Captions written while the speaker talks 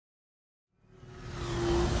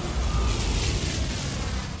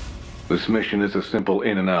This mission is a simple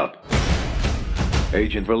in and out.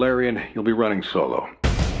 Agent Valerian, you'll be running solo.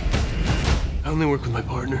 I only work with my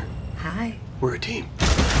partner. Hi. We're a team.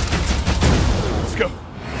 Let's go.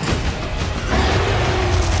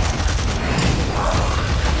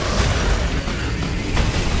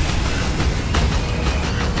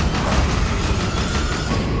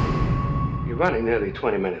 You're running nearly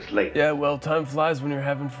 20 minutes late. Yeah, well, time flies when you're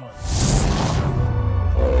having fun.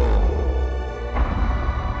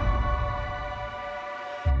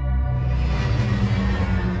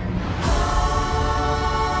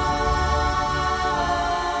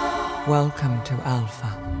 Welcome to Alpha.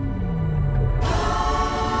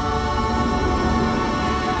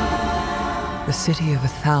 The city of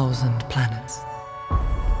 1,000 planets,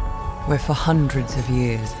 where for hundreds of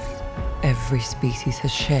years, every species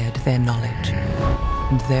has shared their knowledge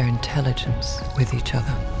and their intelligence with each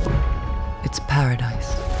other. It's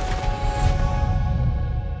paradise.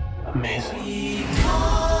 Amazing.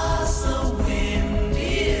 Because the wind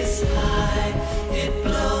is high, it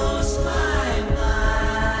blows my mind.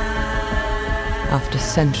 After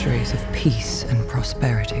centuries of peace and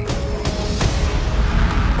prosperity,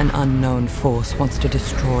 an unknown force wants to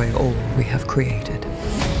destroy all we have created.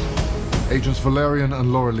 Agents Valerian and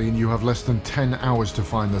Laureline, you have less than 10 hours to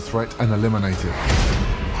find the threat and eliminate it.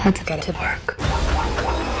 Let's get to work.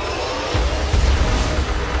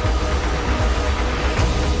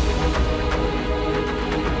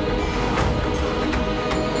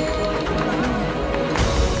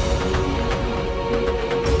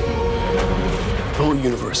 The whole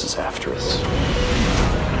universe is after us.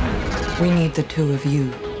 We need the two of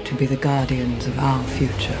you to be the guardians of our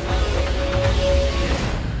future.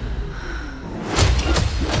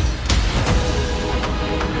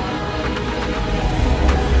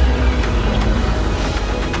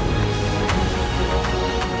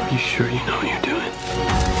 Are you sure you know what you're doing?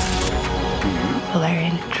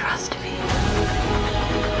 Valerian, trust me.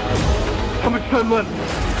 How much time left?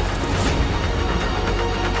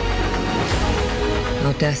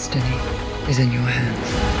 Our destiny is in your hands.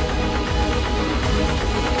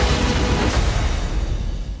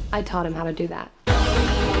 I taught him how to do that.